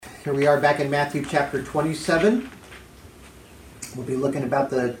Here we are back in Matthew chapter 27. We'll be looking about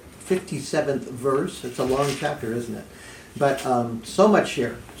the 57th verse. It's a long chapter, isn't it? But so much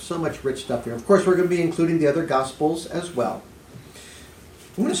here, so much rich stuff here. Of course, we're going to be including the other Gospels as well.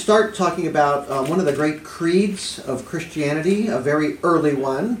 I'm going to start talking about one of the great creeds of Christianity, a very early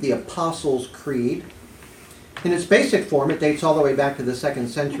one, the Apostles' Creed. In its basic form, it dates all the way back to the 2nd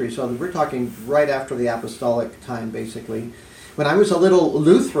century, so we're talking right after the apostolic time, basically. When I was a little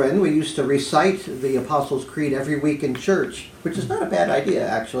Lutheran, we used to recite the Apostles' Creed every week in church, which is not a bad idea,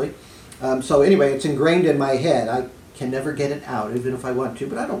 actually. So anyway, it's ingrained in my head. I can never get it out, even if I want to,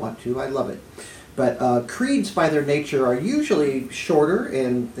 but I don't want to. I love it. But creeds, by their nature, are usually shorter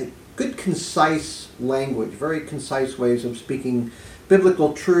and good, concise language, very concise ways of speaking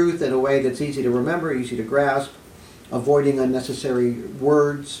biblical truth in a way that's easy to remember, easy to grasp, avoiding unnecessary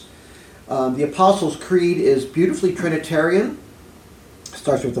words. The Apostles' Creed is beautifully Trinitarian. It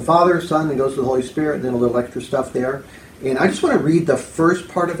starts with the Father, Son, and goes to the Holy Spirit, and then a little extra stuff there. And I just want to read the first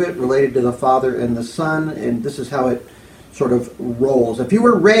part of it related to the Father and the Son, and this is how it sort of rolls. If you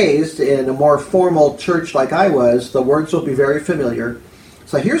were raised in a more formal church like I was, the words will be very familiar.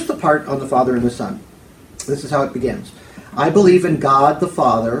 So here's the part on the Father and the Son. This is how it begins. I believe in God the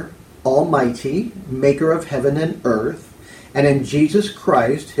Father, Almighty, maker of heaven and earth, and in Jesus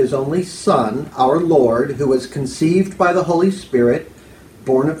Christ, his only Son, our Lord, who was conceived by the Holy Spirit,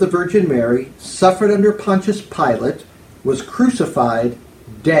 born of the Virgin Mary, suffered under Pontius Pilate, was crucified,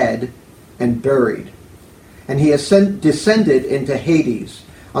 dead, and buried. And he descended into Hades.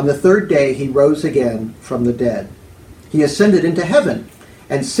 On the third day he rose again from the dead. He ascended into heaven,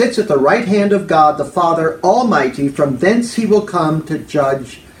 and sits at the right hand of God the Father Almighty. From thence he will come to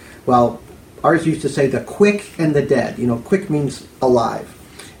judge, well, ours used to say the quick and the dead. You know, quick means alive,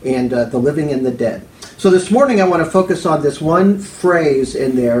 and the living and the dead. So this morning I want to focus on this one phrase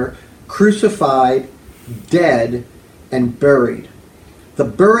in there, crucified, dead, and buried. The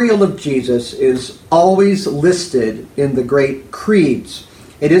burial of Jesus is always listed in the great creeds.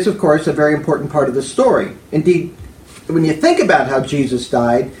 It is, of course, a very important part of the story. Indeed, when you think about how Jesus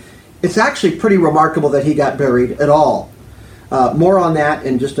died, it's actually pretty remarkable that he got buried at all. More on that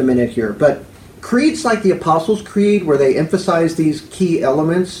in just a minute here. But creeds like the Apostles' Creed, where they emphasize these key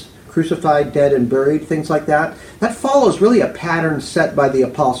elements, crucified, dead, and buried, things like that, that follows really a pattern set by the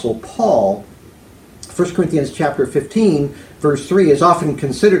Apostle Paul. 1 Corinthians chapter 15, verse 3 is often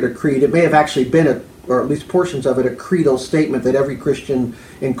considered a creed. It may have actually been, or at least portions of it, a creedal statement that every Christian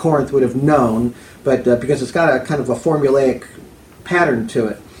in Corinth would have known, but because it's got a kind of a formulaic pattern to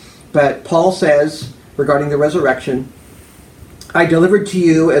it. But Paul says, regarding the resurrection, I delivered to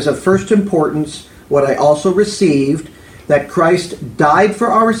you as of first importance what I also received, that Christ died for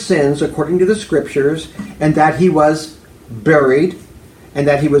our sins according to the Scriptures, and that he was buried, and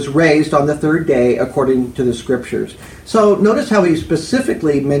that he was raised on the third day according to the Scriptures. So notice how he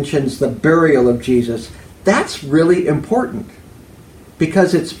specifically mentions the burial of Jesus. That's really important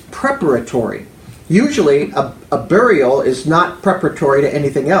because it's preparatory. Usually a burial is not preparatory to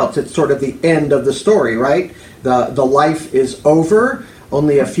anything else. It's sort of the end of the story, right? The life is over.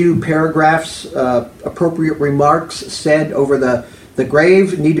 Only a few paragraphs, appropriate remarks said over the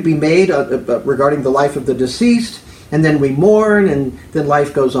grave need to be made regarding the life of the deceased. And then we mourn, and then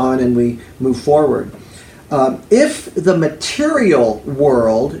life goes on, and we move forward. If the material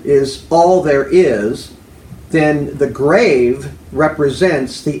world is all there is, then the grave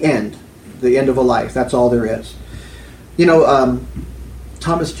represents the end of a life. That's all there is. You know,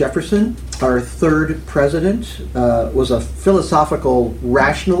 Thomas Jefferson, our third president, was a philosophical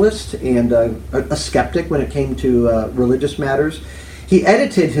rationalist and a skeptic when it came to religious matters. He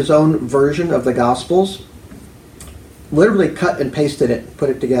edited his own version of the Gospels, literally cut and pasted it, put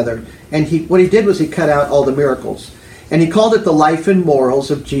it together. And what he did was he cut out all the miracles. And he called it the life and morals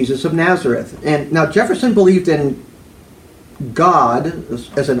of Jesus of Nazareth. And now Jefferson believed in God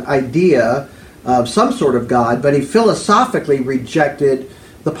as an idea of some sort of God, but he philosophically rejected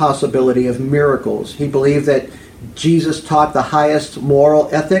the possibility of miracles. He believed that Jesus taught the highest moral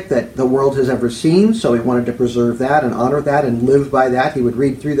ethic that the world has ever seen, so he wanted to preserve that and honor that and live by that. He would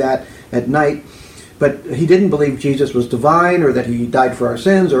read through that at night. But he didn't believe Jesus was divine or that he died for our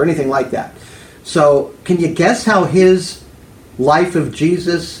sins or anything like that. So can you guess how his life of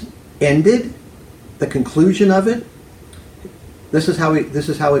Jesus ended? The conclusion of it? This is how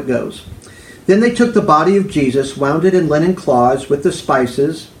it goes. Then they took the body of Jesus, wound it in linen cloths with the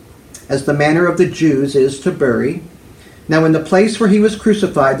spices, as the manner of the Jews is to bury. Now in the place where he was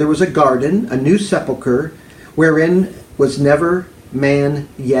crucified there was a garden, a new sepulchre, wherein was never man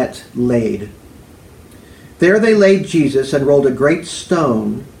yet laid. There they laid Jesus and rolled a great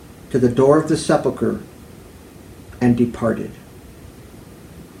stone, to the door of the sepulchre and departed.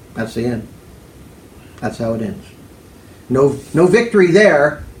 That's the end. That's how it ends. No victory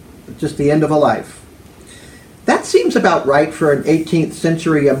there, just the end of a life. That seems about right for an 18th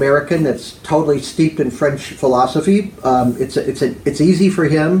century American that's totally steeped in French philosophy. It's easy for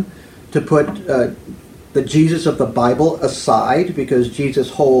him to put the Jesus of the Bible aside, because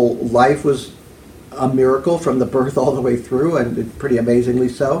Jesus' whole life was a miracle from the birth all the way through, and pretty amazingly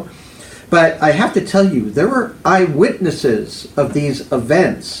so. But I have to tell you, there were eyewitnesses of these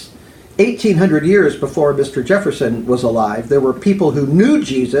events 1,800 years before Mr. Jefferson was alive. There were people who knew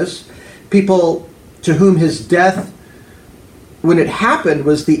Jesus, people to whom his death, when it happened,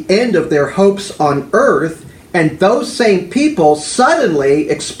 was the end of their hopes on earth, and those same people suddenly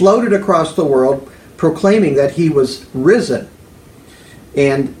exploded across the world proclaiming that he was risen.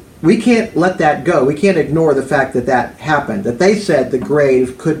 And we can't let that go. We can't ignore the fact that that happened, that they said the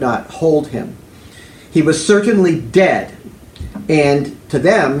grave could not hold him. He was certainly dead, and to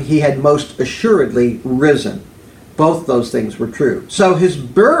them, he had most assuredly risen. Both those things were true. So his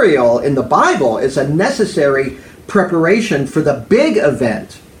burial in the Bible is a necessary preparation for the big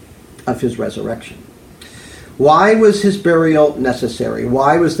event of his resurrection. Why was his burial necessary?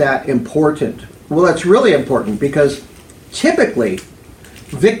 Why was that important? Well, it's really important because typically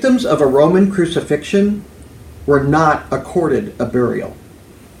victims of a Roman crucifixion were not accorded a burial.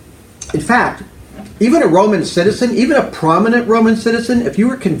 In fact, even a Roman citizen, even a prominent Roman citizen, if you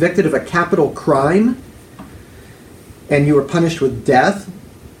were convicted of a capital crime and you were punished with death,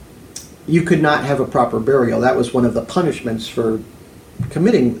 you could not have a proper burial. That was one of the punishments for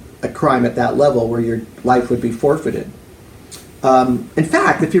committing a crime at that level, where your life would be forfeited. In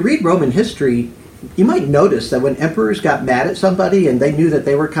fact, if you read Roman history, you might notice that when emperors got mad at somebody and they knew that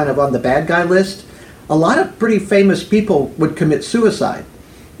they were kind of on the bad guy list, a lot of pretty famous people would commit suicide.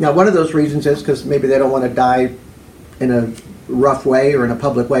 Now, one of those reasons is because maybe they don't want to die in a rough way or in a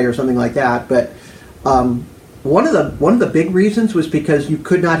public way or something like that. But one of the big reasons was because you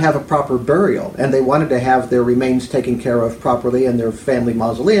could not have a proper burial, and they wanted to have their remains taken care of properly in their family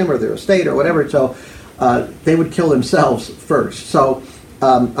mausoleum or their estate or whatever. So they would kill themselves first. So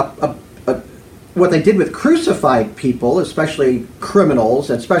what they did with crucified people, especially criminals,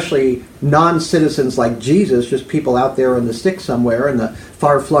 especially non-citizens like Jesus, just people out there in the sticks somewhere in the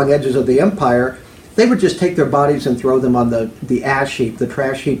far-flung edges of the empire, they would just take their bodies and throw them on the ash heap, the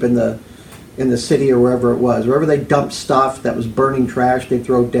trash heap in the city or wherever it was. Wherever they dumped stuff that was burning trash, they'd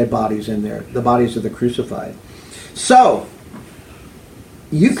throw dead bodies in there, the bodies of the crucified. So,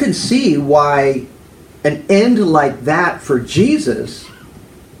 you can see why an end like that for Jesus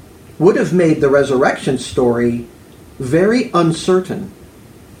would have made the resurrection story very uncertain.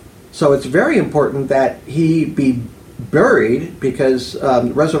 So it's very important that he be buried, because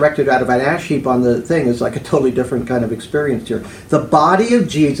resurrected out of an ash heap on the thing is like a totally different kind of experience here. The body of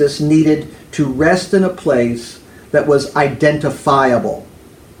Jesus needed to rest in a place that was identifiable.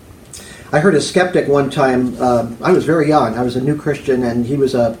 I heard a skeptic one time, I was very young, I was a new Christian, and he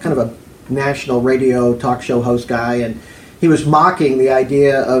was a kind of a national radio talk show host guy, and he was mocking the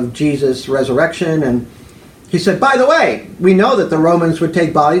idea of Jesus' resurrection, and he said, by the way, we know that the Romans would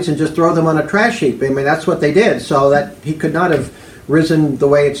take bodies and just throw them on a trash heap. I mean, that's what they did, so that he could not have risen the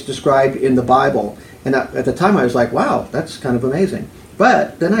way it's described in the Bible. And at the time I was like, wow, that's kind of amazing.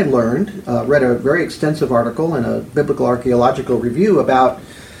 But then I learned, read a very extensive article in a Biblical Archaeological Review about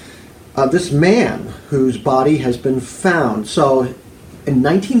this man whose body has been found. So in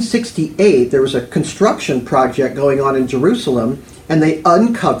 1968, there was a construction project going on in Jerusalem, and they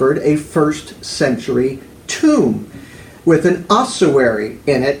uncovered a first century tomb with an ossuary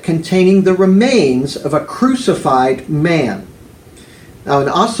in it containing the remains of a crucified man. Now, an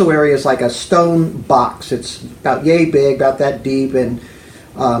ossuary is like a stone box. It's about yay big, about that deep, and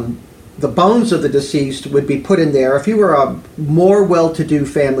the bones of the deceased would be put in there. If you were a more well-to-do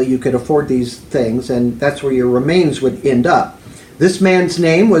family, you could afford these things, and that's where your remains would end up. This man's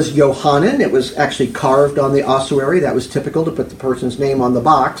name was Yohanan. It was actually carved on the ossuary. That was typical, to put the person's name on the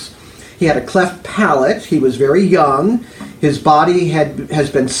box. He had a cleft palate. He was very young. His body has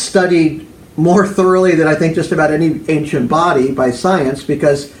been studied more thoroughly than I think just about any ancient body by science,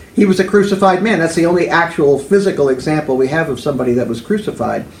 because he was a crucified man. That's the only actual physical example we have of somebody that was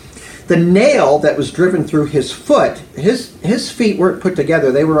crucified. The nail that was driven through his foot, his feet weren't put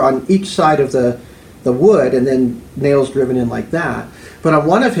together. They were on each side of the wood, and then nails driven in like that. But on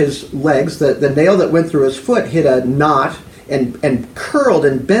one of his legs, the nail that went through his foot hit a knot and curled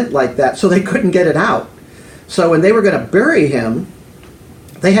and bent like that, so they couldn't get it out. So when they were going to bury him,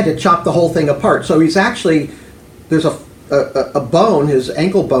 they had to chop the whole thing apart. So he's actually, there's a a bone, his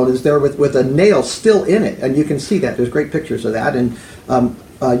ankle bone, is there with a nail still in it. And you can see that. There's great pictures of that. And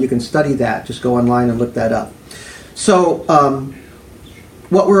you can study that. Just go online and look that up. So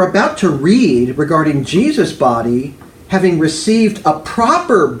what we're about to read regarding Jesus' body, having received a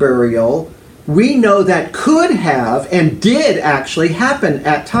proper burial, we know that could have and did actually happen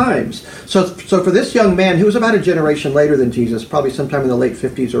at times. So for this young man, who was about a generation later than Jesus, probably sometime in the late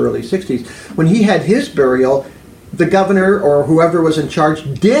 50s or early 60s, when he had his burial, the governor or whoever was in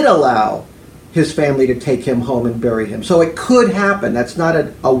charge did allow his family to take him home and bury him. So it could happen. That's not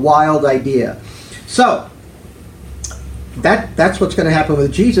a wild idea. So that's what's going to happen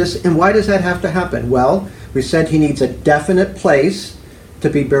with Jesus. And why does that have to happen? Well, we said he needs a definite place to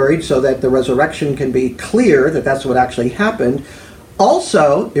be buried so that the resurrection can be clear that that's what actually happened.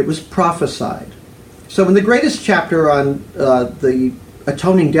 Also, it was prophesied. So in the greatest chapter on the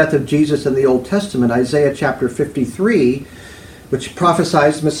atoning death of Jesus in the Old Testament, Isaiah chapter 53, which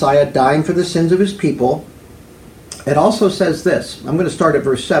prophesies Messiah dying for the sins of his people, it also says this. I'm going to start at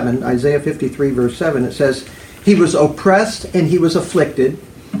verse 7, Isaiah 53, verse 7. It says, "He was oppressed and he was afflicted,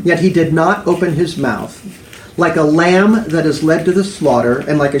 yet he did not open his mouth. Like a lamb that is led to the slaughter,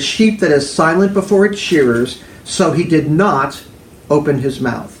 and like a sheep that is silent before its shearers, so he did not open his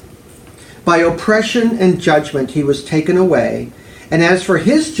mouth. By oppression and judgment he was taken away. And as for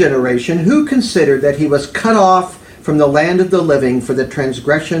his generation, who considered that he was cut off from the land of the living for the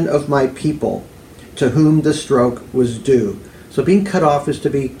transgression of my people, to whom the stroke was due?" So being cut off is to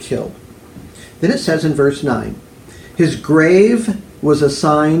be killed. Then it says in verse 9, "His grave was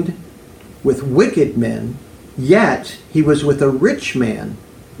assigned with wicked men, yet he was with a rich man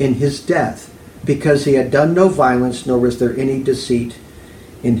in his death, because he had done no violence, nor was there any deceit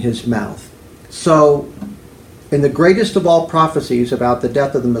in his mouth." So, in the greatest of all prophecies about the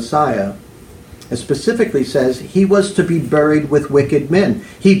death of the Messiah, it specifically says he was to be buried with wicked men.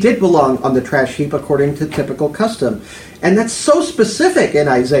 He did belong on the trash heap according to typical custom. And that's so specific in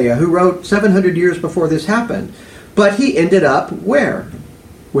Isaiah, who wrote 700 years before this happened. But he ended up where?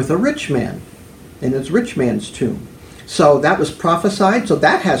 With a rich man, in his rich man's tomb. So that was prophesied, so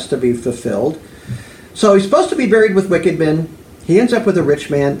that has to be fulfilled. So he's supposed to be buried with wicked men. He ends up with a rich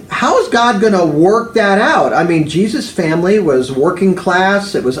man. How is God going to work that out? I mean, Jesus' family was working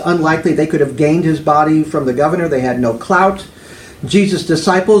class. It was unlikely they could have gained his body from the governor. They had no clout. Jesus'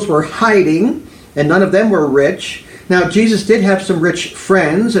 disciples were hiding, and none of them were rich. Now, Jesus did have some rich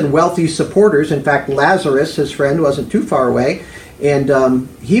friends and wealthy supporters. In fact, Lazarus, his friend, wasn't too far away. And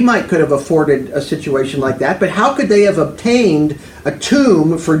he could have afforded a situation like that. But how could they have obtained a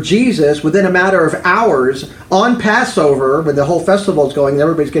tomb for Jesus within a matter of hours on Passover, when the whole festival is going and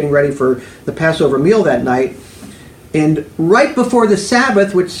everybody's getting ready for the Passover meal that night? And right before the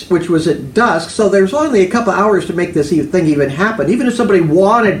Sabbath, which was at dusk, so there's only a couple hours to make this thing even happen. Even if somebody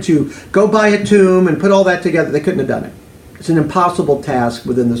wanted to go buy a tomb and put all that together, they couldn't have done it. It's an impossible task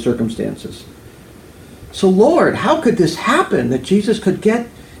within the circumstances. So, Lord, how could this happen, that Jesus could get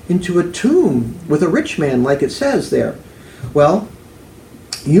into a tomb with a rich man like it says there? Well,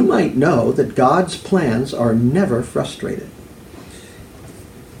 you might know that God's plans are never frustrated.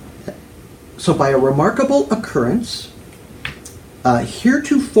 So by a remarkable occurrence, a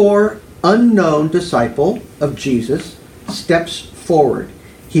heretofore unknown disciple of Jesus steps forward.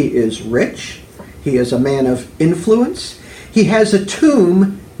 He is rich. He is a man of influence. He has a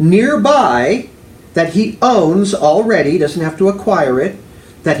tomb nearby that he owns already, doesn't have to acquire it,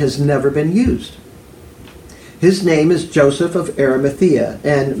 that has never been used. His name is Joseph of Arimathea,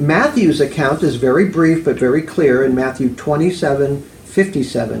 and Matthew's account is very brief but very clear in Matthew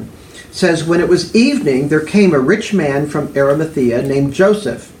 27:57. It says, "When it was evening, there came a rich man from Arimathea named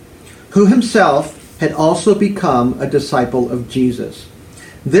Joseph, who himself had also become a disciple of Jesus.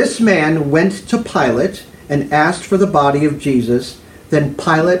 This man went to Pilate and asked for the body of Jesus. Then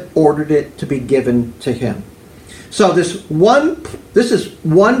Pilate ordered it to be given to him." So this is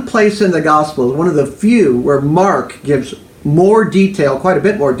one place in the Gospel, one of the few where Mark gives more detail, quite a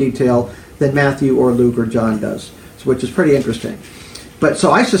bit more detail, than Matthew or Luke or John does, which is pretty interesting. But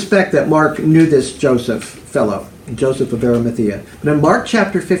so I suspect that Mark knew this Joseph fellow, Joseph of Arimathea. But in Mark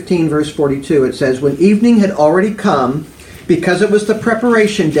chapter 15, verse 42, it says, "When evening had already come, because it was the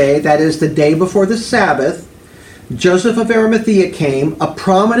preparation day, that is, the day before the Sabbath, Joseph of Arimathea came, a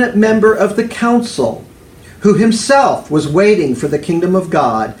prominent member of the council, who himself was waiting for the kingdom of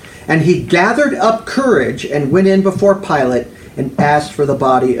God, and he gathered up courage and went in before Pilate and asked for the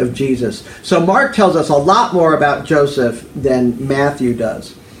body of Jesus." So Mark tells us a lot more about Joseph than Matthew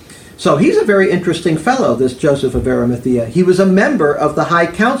does. So he's a very interesting fellow, this Joseph of Arimathea. He was a member of the high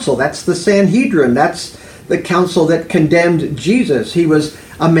council. That's the Sanhedrin. That's the council that condemned Jesus. He was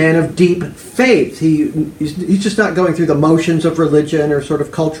a man of deep faith. He's just not going through the motions of religion or sort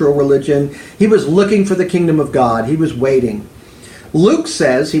of cultural religion. He was looking for the kingdom of God. He was waiting. Luke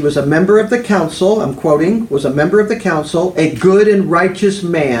says he was a member of the council, I'm quoting, was a member of the council, a good and righteous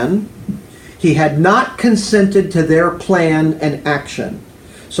man. He had not consented to their plan and action.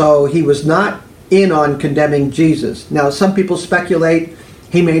 So he was not in on condemning Jesus. Now, some people speculate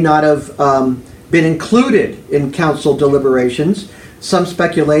he may not have been included in council deliberations. Some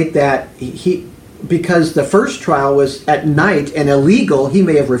speculate that because the first trial was at night and illegal, he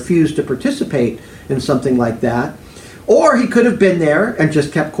may have refused to participate in something like that. Or he could have been there and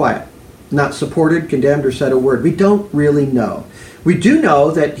just kept quiet, not supported, condemned, or said a word. We don't really know. We do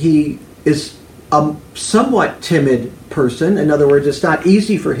know that he is a somewhat timid person. In other words, it's not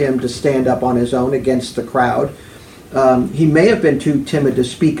easy for him to stand up on his own against the crowd. He may have been too timid to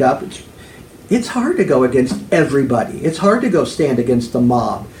speak up. It's hard to go against everybody. It's hard to go stand against the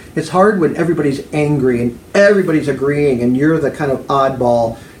mob. It's hard when everybody's angry and everybody's agreeing and you're the kind of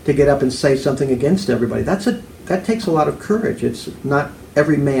oddball to get up and say something against everybody. That takes a lot of courage. It's not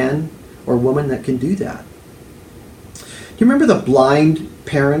every man or woman that can do that. Do you remember the blind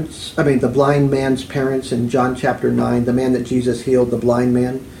man's parents in John chapter 9, the man that Jesus healed, the blind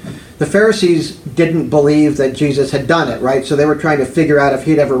man? The Pharisees didn't believe that Jesus had done it, right? So they were trying to figure out if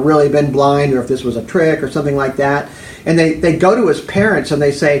he'd ever really been blind or if this was a trick or something like that. And they go to his parents and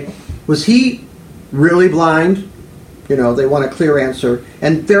they say, was he really blind? You know, they want a clear answer.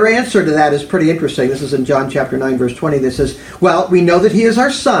 And their answer to that is pretty interesting. This is in John chapter 9, verse 20. This says, well, we know that he is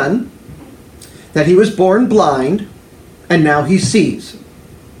our son, that he was born blind, and now he sees.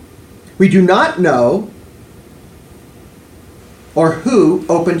 We do not know or who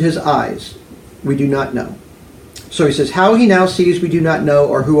opened his eyes. We do not know. So he says, how he now sees, we do not know,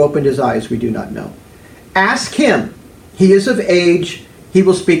 or who opened his eyes, we do not know. Ask him. He is of age. He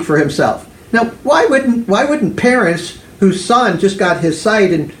will speak for himself. Now, why wouldn't parents whose son just got his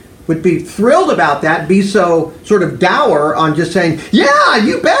sight and would be thrilled about that be so sort of dour on just saying, yeah,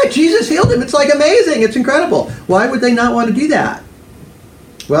 you bet, Jesus healed him. It's like amazing. It's incredible. Why would they not want to do that?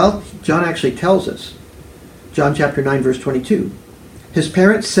 Well, John actually tells us. John chapter 9, verse 22. His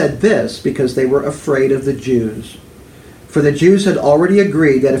parents said this because they were afraid of the Jews. For the Jews had already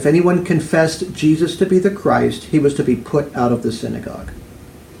agreed that if anyone confessed Jesus to be the Christ, he was to be put out of the synagogue.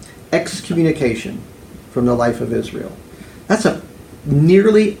 Excommunication from the life of Israel. That's a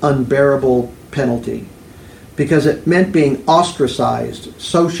nearly unbearable penalty because it meant being ostracized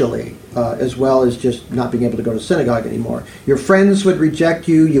socially as well as just not being able to go to synagogue anymore. Your friends would reject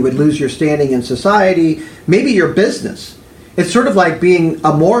you. You would lose your standing in society, maybe your business. It's sort of like being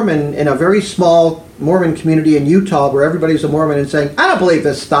a Mormon in a very small Mormon community in Utah where everybody's a Mormon and saying, I don't believe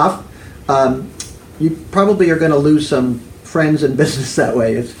this stuff. You probably are going to lose some friends and business that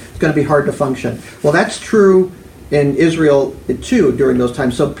way. It's going to be hard to function. Well, that's true in Israel too during those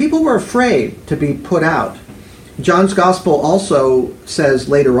times. So people were afraid to be put out. John's gospel also says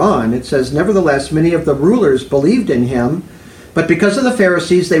later on, it says, nevertheless, many of the rulers believed in him, but because of the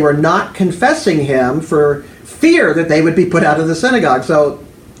Pharisees, they were not confessing him for fear that they would be put out of the synagogue. So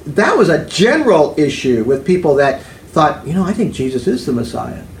that was a general issue with people that thought, I think Jesus is the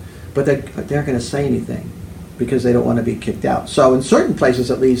Messiah, but they aren't going to say anything because they don't want to be kicked out. So in certain places,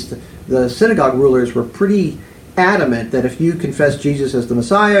 at least, the synagogue rulers were pretty adamant that if you confessed Jesus as the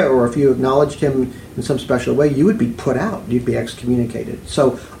Messiah or if you acknowledged him in some special way, you would be put out. You'd be excommunicated.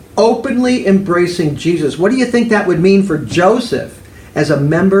 So openly embracing Jesus. What do you think that would mean for Joseph as a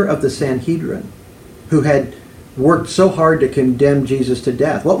member of the Sanhedrin who had worked so hard to condemn Jesus to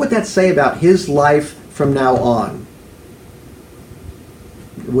death? What would that say about his life from now on?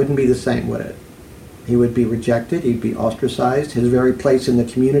 It wouldn't be the same, would it? He would be rejected. He'd be ostracized. His very place in the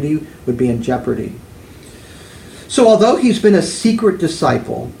community would be in jeopardy. So although he's been a secret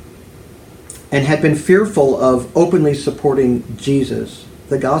disciple and had been fearful of openly supporting Jesus,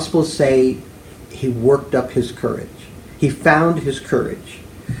 the Gospels say he worked up his courage. He found his courage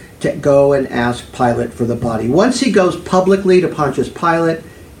to go and ask Pilate for the body. Once he goes publicly to Pontius Pilate,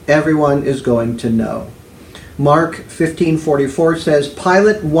 everyone is going to know. Mark 15:44 says,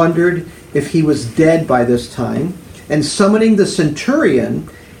 Pilate wondered if he was dead by this time, and summoning the centurion,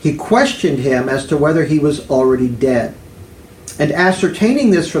 he questioned him as to whether he was already dead. And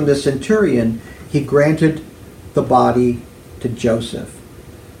ascertaining this from the centurion, he granted the body to Joseph.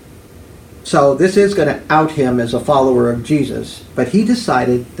 So this is going to out him as a follower of Jesus, but he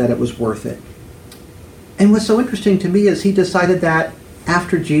decided that it was worth it. And what's so interesting to me is he decided that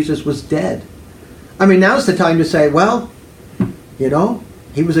after Jesus was dead. I mean, now's the time to say, well,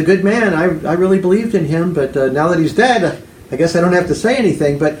 he was a good man. I really believed in him, but now that he's dead, I guess I don't have to say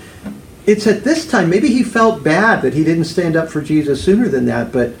anything. But it's at this time, maybe he felt bad that he didn't stand up for Jesus sooner than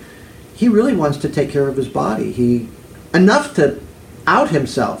that, but he really wants to take care of his body. Enough to out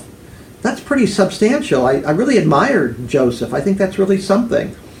himself. That's pretty substantial. I really admire Joseph. I think that's really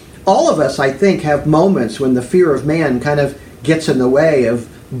something. All of us, I think, have moments when the fear of man kind of gets in the way of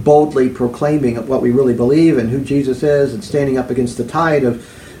boldly proclaiming what we really believe and who Jesus is, and standing up against the tide of,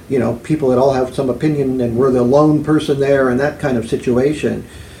 people that all have some opinion and we're the lone person there and that kind of situation.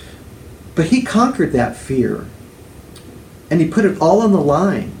 But he conquered that fear. And he put it all on the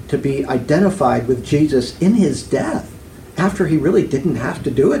line to be identified with Jesus in his death after he really didn't have to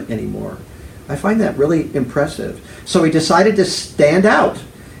do it anymore. I find that really impressive. So he decided to stand out.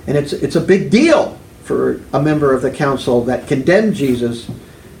 And it's a big deal for a member of the council that condemned Jesus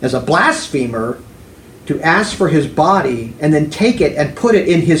as a blasphemer to ask for his body and then take it and put it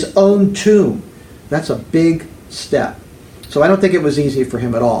in his own tomb. That's a big step. So I don't think it was easy for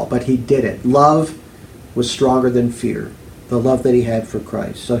him at all, but he did it. Love was stronger than fear, the love that he had for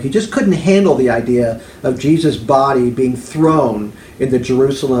Christ. So he just couldn't handle the idea of Jesus' body being thrown in the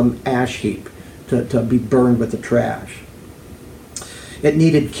Jerusalem ash heap to be burned with the trash. It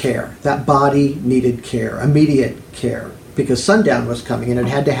needed care. That body needed care, immediate care, because sundown was coming and it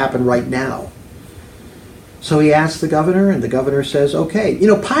had to happen right now. So he asked the governor, and the governor says, okay.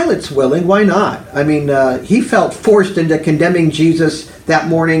 Pilate's willing, why not? I mean, he felt forced into condemning Jesus that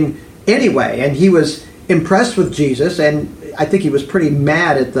morning anyway, and he was impressed with Jesus, and I think he was pretty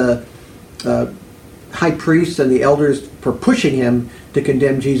mad at the high priests and the elders for pushing him to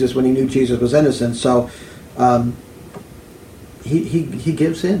condemn Jesus when he knew Jesus was innocent. So he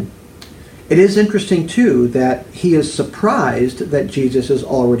gives in. It is interesting, too, that he is surprised that Jesus is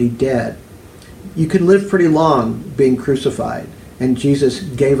already dead. You can live pretty long being crucified, and Jesus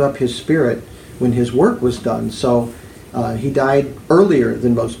gave up his spirit when his work was done. So he died earlier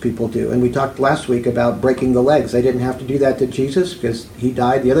than most people do. And we talked last week about breaking the legs. They didn't have to do that to Jesus because he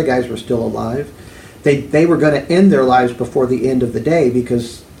died. The other guys were still alive. They were going to end their lives before the end of the day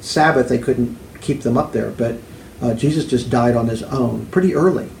because Sabbath, they couldn't keep them up there. But Jesus just died on his own pretty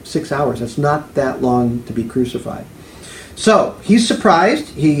early, 6 hours. That's not that long to be crucified. So he's surprised.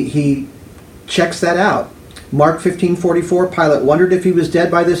 He checks that out. Mark 15:44, Pilate wondered if he was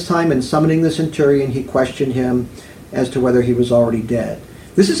dead by this time, and summoning the centurion, he questioned him as to whether he was already dead.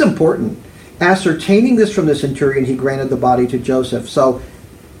 This is important. Ascertaining this from the centurion, he granted the body to Joseph. So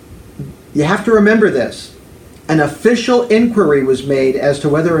you have to remember this. An official inquiry was made as to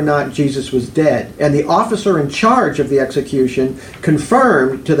whether or not Jesus was dead, and the officer in charge of the execution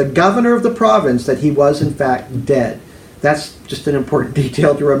confirmed to the governor of the province that he was in fact dead. That's just an important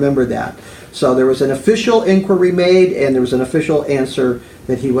detail to remember that. So there was an official inquiry made, and there was an official answer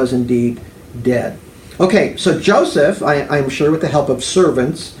that he was indeed dead. Okay, so Joseph, I'm sure with the help of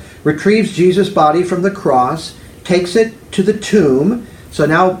servants, retrieves Jesus' body from the cross, takes it to the tomb. So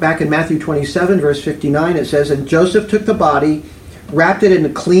now back in Matthew 27, verse 59, it says, and Joseph took the body, wrapped it in a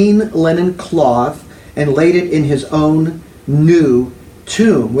clean linen cloth, and laid it in his own new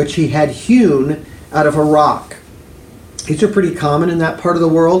tomb, which he had hewn out of a rock. These are pretty common in that part of the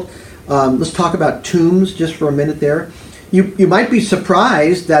world. Let's talk about tombs just for a minute there. You might be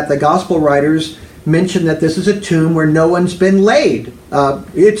surprised that the gospel writers mention that this is a tomb where no one's been laid.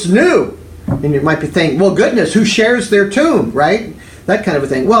 It's new. And you might be thinking, well, goodness, who shares their tomb, right? That kind of a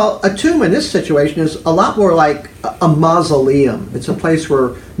thing. Well, a tomb in this situation is a lot more like a mausoleum. It's a place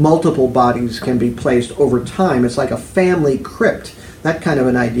where multiple bodies can be placed over time. It's like a family crypt, that kind of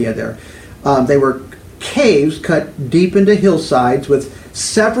an idea there. They were caves cut deep into hillsides with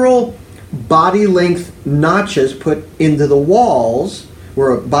several body-length notches put into the walls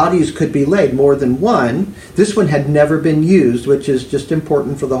where bodies could be laid, more than one. This one had never been used, which is just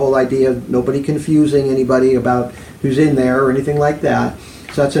important for the whole idea of nobody confusing anybody about who's in there or anything like that.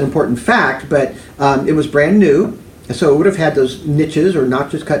 So that's an important fact, but it was brand new, so it would have had those niches or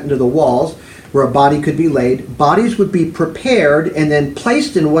notches cut into the walls where a body could be laid. Bodies would be prepared and then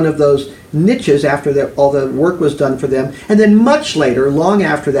placed in one of those niches after all the work was done for them. And then much later, long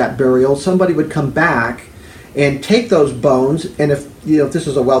after that burial, somebody would come back and take those bones, and if this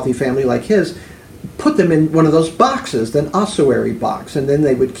is a wealthy family like his, put them in one of those boxes, an ossuary box, and then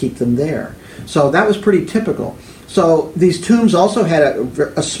they would keep them there. So that was pretty typical. So these tombs also had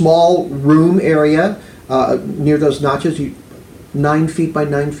a small room area near those notches, 9 feet by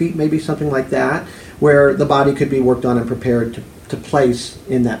 9 feet, maybe something like that, where the body could be worked on and prepared to place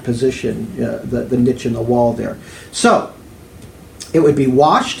in that position, the niche in the wall there. So it would be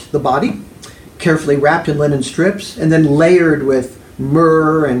washed, the body, carefully wrapped in linen strips, and then layered with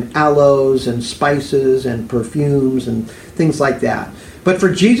myrrh and aloes and spices and perfumes and things like that. But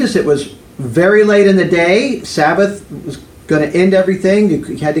for Jesus, it was very late in the day. Sabbath was going to end everything.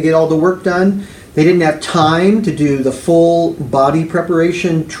 You had to get all the work done. They didn't have time to do the full body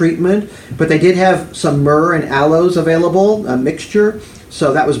preparation treatment, but they did have some myrrh and aloes available, a mixture.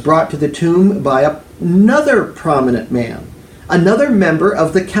 So that was brought to the tomb by another prominent man, another member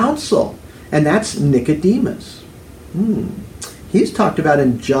of the council, and that's Nicodemus. He's talked about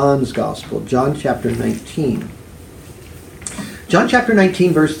in John's Gospel, John chapter 19. John chapter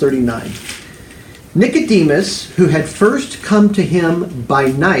 19, verse 39. Nicodemus, who had first come to him by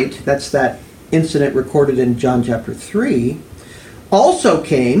night, that's that incident recorded in John chapter 3, also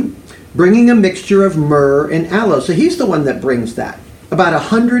came bringing a mixture of myrrh and aloes. So he's the one that brings that. About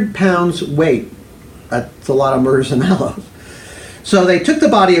 100 pounds weight. That's a lot of myrrhs and aloes. So they took the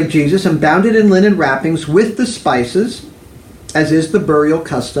body of Jesus and bound it in linen wrappings with the spices, as is the burial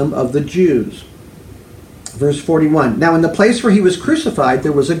custom of the Jews. Verse 41. Now in the place where he was crucified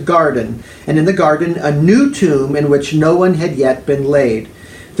there was a garden, and in the garden a new tomb in which no one had yet been laid.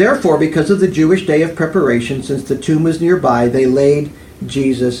 Therefore, because of the Jewish day of preparation, since the tomb was nearby, they laid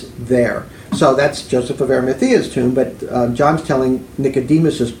Jesus there. So that's Joseph of Arimathea's tomb, but John's telling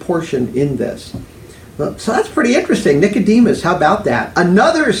Nicodemus's portion in this. So that's pretty interesting. Nicodemus, how about that?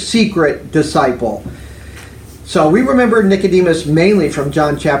 Another secret disciple. So we remember Nicodemus mainly from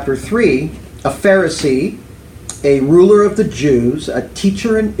John chapter 3, a Pharisee, a ruler of the Jews, a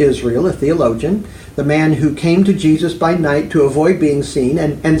teacher in Israel, a theologian, the man who came to Jesus by night to avoid being seen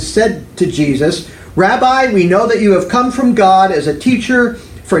and said to Jesus, Rabbi, we know that you have come from God as a teacher,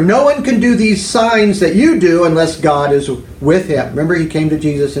 for no one can do these signs that you do unless God is with him. Remember, he came to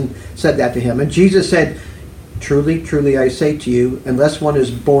Jesus and said that to him. And Jesus said, Truly, truly, I say to you, unless one is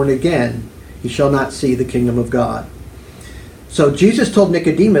born again, he shall not see the kingdom of God. So Jesus told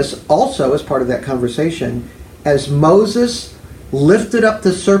Nicodemus also as part of that conversation, as Moses lifted up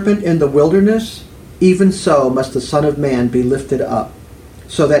the serpent in the wilderness, even so must the Son of Man be lifted up,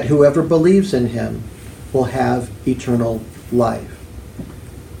 so that whoever believes in him will have eternal life.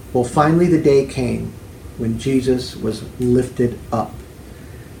 Well, finally the day came when Jesus was lifted up.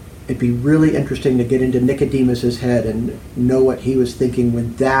 It'd be really interesting to get into Nicodemus's head and know what he was thinking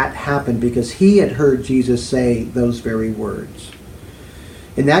when that happened, because he had heard Jesus say those very words.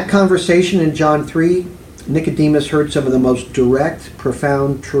 In that conversation in John 3, Nicodemus heard some of the most direct,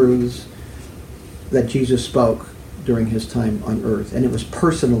 profound truths that Jesus spoke during his time on earth, and it was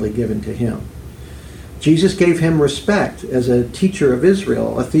personally given to him. Jesus gave him respect as a teacher of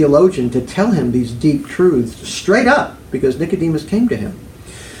Israel, a theologian, to tell him these deep truths straight up, because Nicodemus came to him.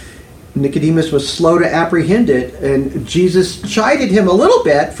 Nicodemus was slow to apprehend it, and Jesus chided him a little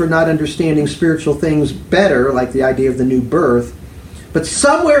bit for not understanding spiritual things better, like the idea of the new birth. But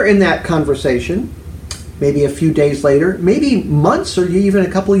somewhere in that conversation, maybe a few days later, maybe months or even a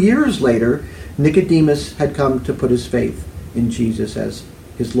couple of years later, Nicodemus had come to put his faith in Jesus as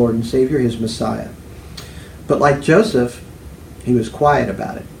his Lord and Savior, his Messiah. But like Joseph, he was quiet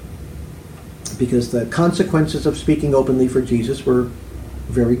about it, because the consequences of speaking openly for Jesus were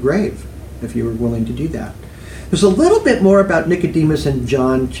very grave if you were willing to do that. There's a little bit more about Nicodemus in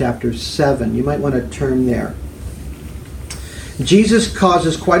John chapter 7. You might want to turn there. Jesus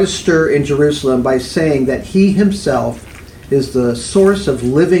causes quite a stir in Jerusalem by saying that he himself is the source of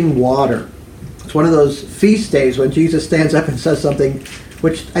living water. It's one of those feast days when Jesus stands up and says something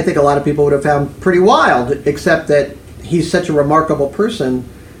which I think a lot of people would have found pretty wild, except that he's such a remarkable person.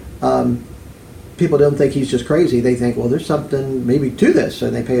 People don't think he's just crazy. They think, well, there's something maybe to this,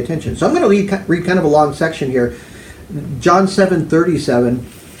 and they pay attention. So I'm going to read kind of a long section here. John 7:37,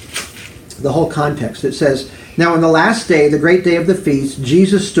 the whole context. It says, Now on the last day, the great day of the feast,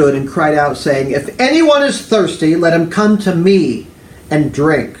 Jesus stood and cried out, saying, If anyone is thirsty, let him come to me and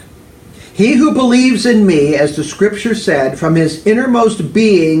drink. He who believes in me, as the scripture said, from his innermost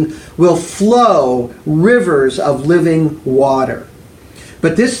being will flow rivers of living water.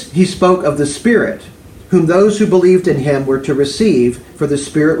 But this he spoke of the Spirit, whom those who believed in him were to receive, for the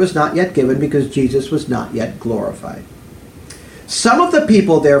Spirit was not yet given, because Jesus was not yet glorified. Some of the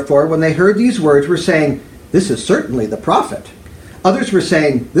people, therefore, when they heard these words, were saying, This is certainly the prophet. Others were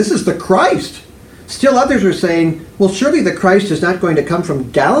saying, This is the Christ. Still others were saying, Well, surely the Christ is not going to come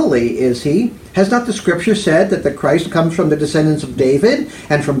from Galilee, is he? Has not the scripture said that the Christ comes from the descendants of David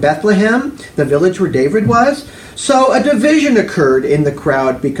and from Bethlehem, the village where David was? So a division occurred in the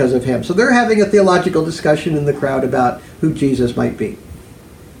crowd because of him. So they're having a theological discussion in the crowd about who Jesus might be.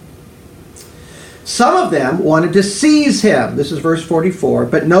 Some of them wanted to seize him. This is verse 44.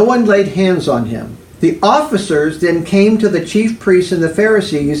 But no one laid hands on him. The officers then came to the chief priests and the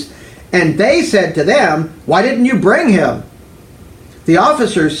Pharisees, and they said to them, "Why didn't you bring him?" The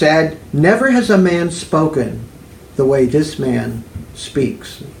officers said, "Never has a man spoken the way this man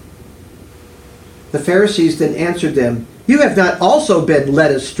speaks." The Pharisees then answered them, "You have not also been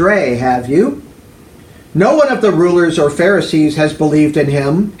led astray, have you? No one of the rulers or Pharisees has believed in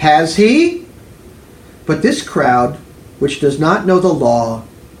him, has he? But this crowd, which does not know the law,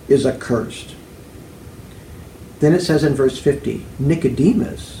 is accursed." Then it says in verse 50,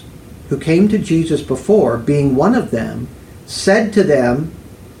 Nicodemus, who came to Jesus before, being one of them, said to them,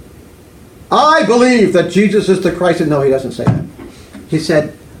 "I believe that Jesus is the Christ." And no, he doesn't say that. He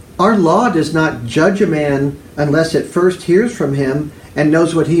said, "Our law does not judge a man unless it first hears from him and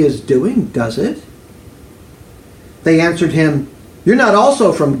knows what he is doing, does it?" They answered him, "You're not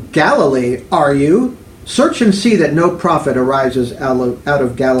also from Galilee, are you? Search and see that no prophet arises out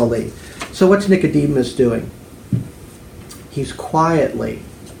of Galilee." So what's Nicodemus doing? He's quietly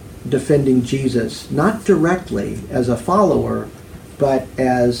defending Jesus, not directly as a follower, but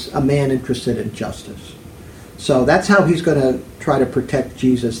as a man interested in justice. So that's how he's going to try to protect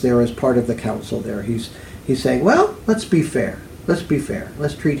Jesus there as part of the council there. He's saying, well, let's be fair. Let's be fair.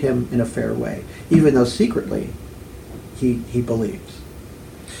 Let's treat him in a fair way, even though secretly he believes.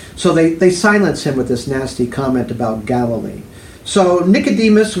 So they silence him with this nasty comment about Galilee. So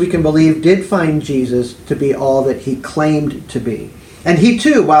Nicodemus, we can believe, did find Jesus to be all that he claimed to be. And he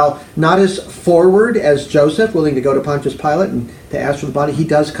too, while not as forward as Joseph, willing to go to Pontius Pilate and to ask for the body, he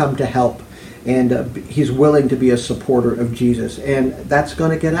does come to help. And he's willing to be a supporter of Jesus. And that's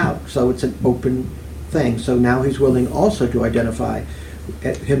going to get out. So it's an open thing. So now he's willing also to identify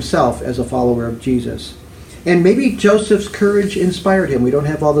himself as a follower of Jesus. And maybe Joseph's courage inspired him. We don't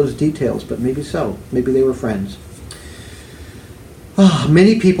have all those details, but maybe so. Maybe they were friends. Oh,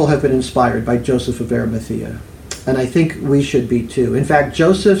 many people have been inspired by Joseph of Arimathea, and I think we should be too. In fact,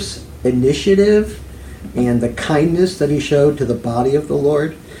 Joseph's initiative and the kindness that he showed to the body of the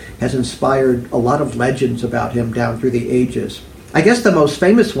Lord has inspired a lot of legends about him down through the ages. I guess the most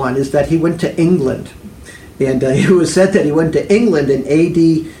famous one is that he went to England, and it was said that he went to England in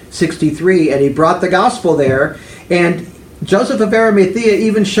AD 63, and he brought the gospel there, and Joseph of Arimathea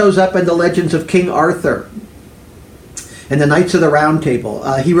even shows up in the legends of King Arthur and the Knights of the Round Table.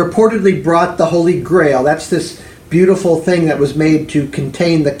 He reportedly brought the Holy Grail. That's this beautiful thing that was made to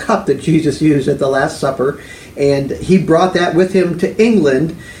contain the cup that Jesus used at the Last Supper. And he brought that with him to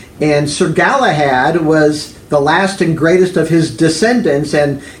England. And Sir Galahad was the last and greatest of his descendants.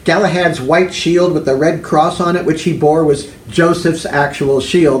 And Galahad's white shield with the red cross on it, which he bore, was Joseph's actual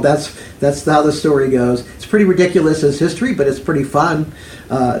shield. That's how the story goes. It's pretty ridiculous as history, but it's pretty fun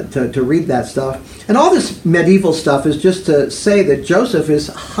to read that stuff. And all this medieval stuff is just to say that Joseph is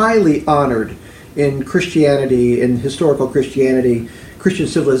highly honored in Christianity, in historical Christianity, Christian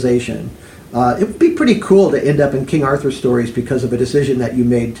civilization. It would be pretty cool to end up in King Arthur stories because of a decision that you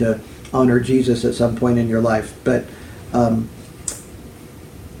made to honor Jesus at some point in your life. But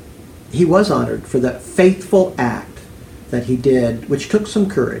he was honored for that faithful act that he did, which took some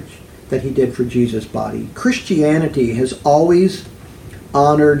courage, that he did for Jesus' body. Christianity has always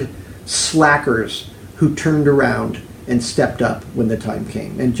honored slackers who turned around and stepped up when the time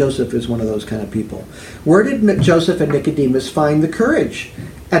came. And Joseph is one of those kind of people. Where did Joseph and Nicodemus find the courage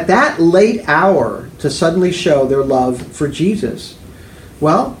at that late hour to suddenly show their love for Jesus?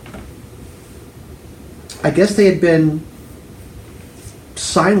 Well, I guess they had been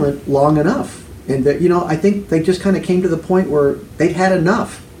silent long enough. And that, I think they just kind of came to the point where they'd had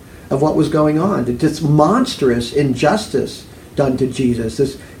enough of what was going on. This monstrous injustice done to Jesus,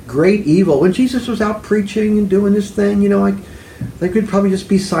 this great evil. When Jesus was out preaching and doing his thing, they could probably just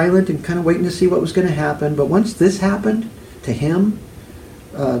be silent and kind of waiting to see what was going to happen. But once this happened to him,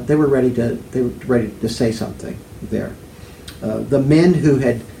 they were ready to say something there. The men who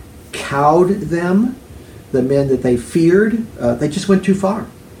had cowed them, the men that they feared, they just went too far.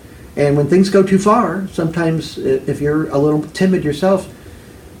 And when things go too far, sometimes if you're a little timid yourself,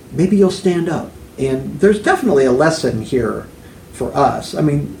 maybe you'll stand up. And there's definitely a lesson here for us. I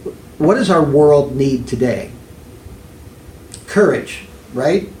mean, what does our world need today? Courage,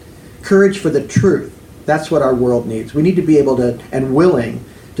 right? Courage for the truth. That's what our world needs. We need to be able to and willing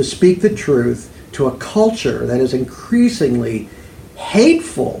to speak the truth to a culture that is increasingly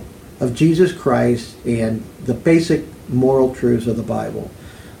hateful of Jesus Christ and the basic moral truths of the Bible.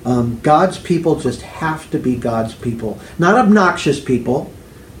 God's people just have to be God's people. Not obnoxious people,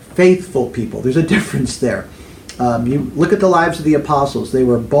 faithful people. There's a difference there. You look at the lives of the apostles. They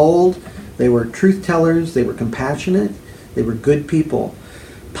were bold, they were truth tellers, they were compassionate, they were good people.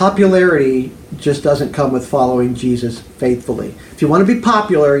 Popularity just doesn't come with following Jesus faithfully. If you want to be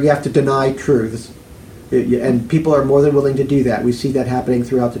popular, you have to deny truths. And people are more than willing to do that. We see that happening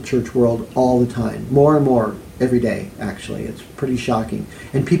throughout the church world all the time. More and more every day, actually. It's pretty shocking.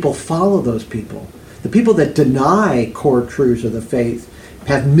 And people follow those people. The people that deny core truths of the faith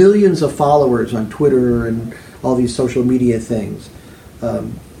have millions of followers on Twitter and all these social media things.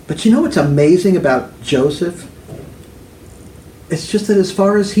 But you know what's amazing about Joseph? It's just that as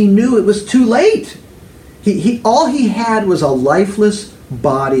far as he knew, it was too late. All he had was a lifeless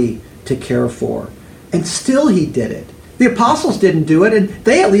body to care for. And still he did it. The apostles didn't do it, and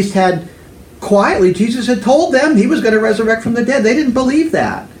they at least had quietly, Jesus had told them he was going to resurrect from the dead. They didn't believe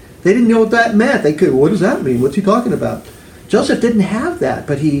that. They didn't know what that meant. They could, what does that mean? What's he talking about? Joseph didn't have that,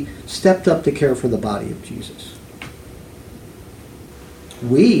 but he stepped up to care for the body of Jesus.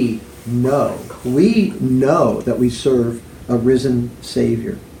 We know that we serve a risen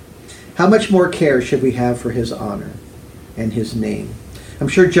Savior. How much more care should we have for his honor and his name? I'm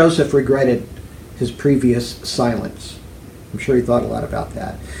sure Joseph regretted his previous silence. I'm sure he thought a lot about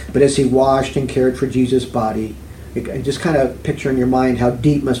that. But as he washed and cared for Jesus' body, just kind of picture in your mind how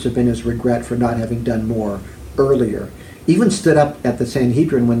deep must have been his regret for not having done more earlier. Even stood up at the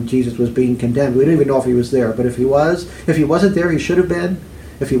Sanhedrin when Jesus was being condemned. We don't even know if he was there, but if he wasn't there, he should have been.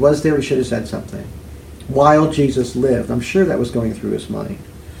 If he was there, he should have said something. While Jesus lived, I'm sure that was going through his mind.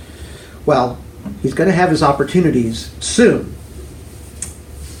 Well, he's going to have his opportunities soon,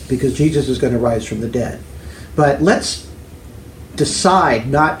 because Jesus is going to rise from the dead. But let's decide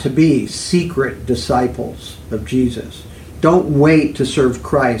not to be secret disciples of Jesus. Don't wait to serve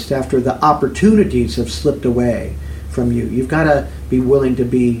Christ after the opportunities have slipped away from you. You've got to be willing to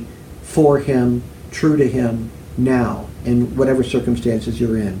be for him, true to him now, in whatever circumstances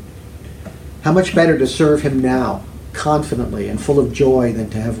you're in. How much better to serve him now, confidently and full of joy, than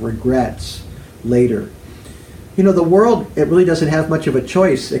to have regrets later. You know, the world, it really doesn't have much of a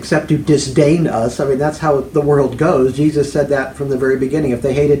choice except to disdain us. I mean, that's how the world goes. Jesus said that from the very beginning. If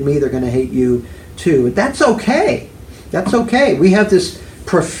they hated me, they're going to hate you too. That's okay. That's okay. We have this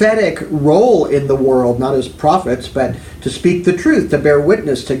prophetic role in the world, not as prophets, but to speak the truth, to bear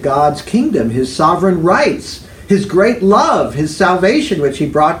witness to God's kingdom, his sovereign rights, his great love, his salvation, which he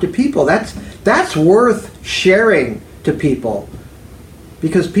brought to people. That's worth sharing to people,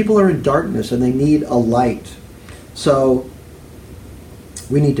 because people are in darkness and they need a light. So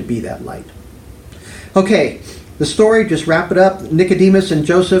we need to be that light. Okay, the story, just wrap it up. Nicodemus and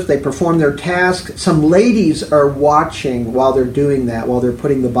Joseph, they perform their task. Some ladies are watching while they're doing that, while they're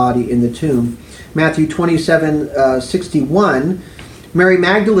putting the body in the tomb. Matthew 27:61, Mary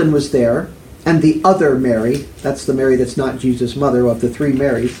Magdalene was there, and the other Mary, that's the Mary that's not Jesus' mother, of the three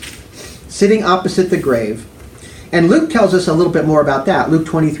Marys, sitting opposite the grave. And Luke tells us a little bit more about that. Luke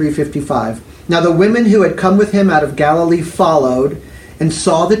 23:55. Now the women who had come with him out of Galilee followed and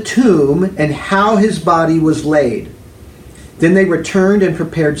saw the tomb and how his body was laid. Then they returned and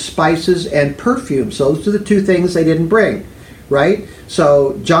prepared spices and perfume. So those are the two things they didn't bring, right?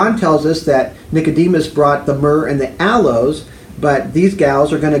 So John tells us that Nicodemus brought the myrrh and the aloes, but these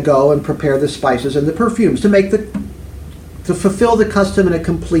gals are going to go and prepare the spices and the perfumes to fulfill the custom in a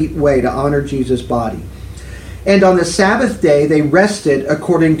complete way, to honor Jesus' body. And on the Sabbath day, they rested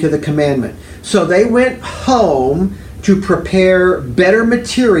according to the commandment. So they went home to prepare better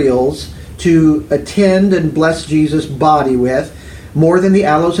materials to attend and bless Jesus' body with, more than the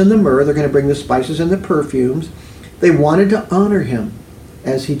aloes and the myrrh. They're going to bring the spices and the perfumes. They wanted to honor him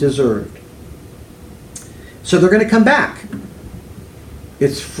as he deserved. So they're going to come back.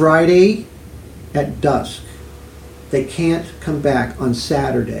 It's Friday at dusk. They can't come back on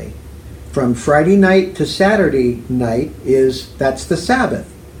Saturday. From Friday night to Saturday night that's the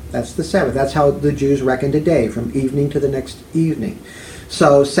Sabbath. That's the Sabbath. That's how the Jews reckoned a day, from evening to the next evening.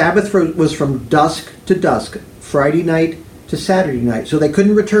 So Sabbath was from dusk to dusk, Friday night to Saturday night. So they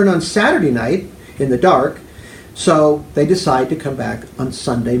couldn't return on Saturday night in the dark. So they decide to come back on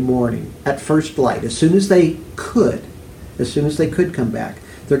Sunday morning at first light, as soon as they could come back.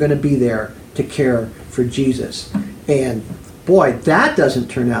 They're going to be there to care for Jesus. And boy, that doesn't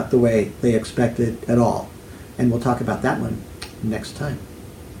turn out the way they expected at all. And we'll talk about that one next time.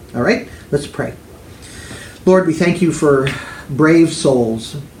 All right, let's pray. Lord, we thank you for brave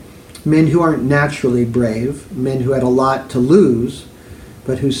souls, men who aren't naturally brave, men who had a lot to lose,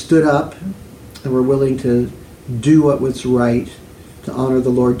 but who stood up and were willing to do what was right to honor the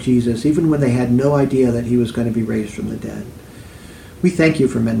Lord Jesus, even when they had no idea that he was going to be raised from the dead. We thank you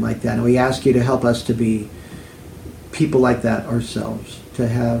for men like that, and we ask you to help us to be people like that ourselves, to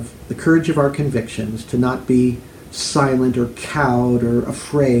have the courage of our convictions, to not be silent or cowed or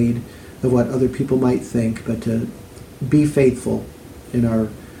afraid of what other people might think, but to be faithful in our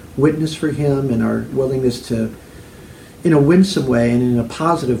witness for him and our willingness to, in a winsome way and in a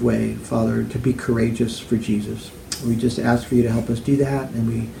positive way, Father, to be courageous for Jesus. We just ask for you to help us do that, and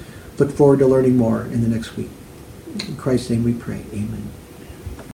we look forward to learning more in the next week. In Christ's name we pray. Amen.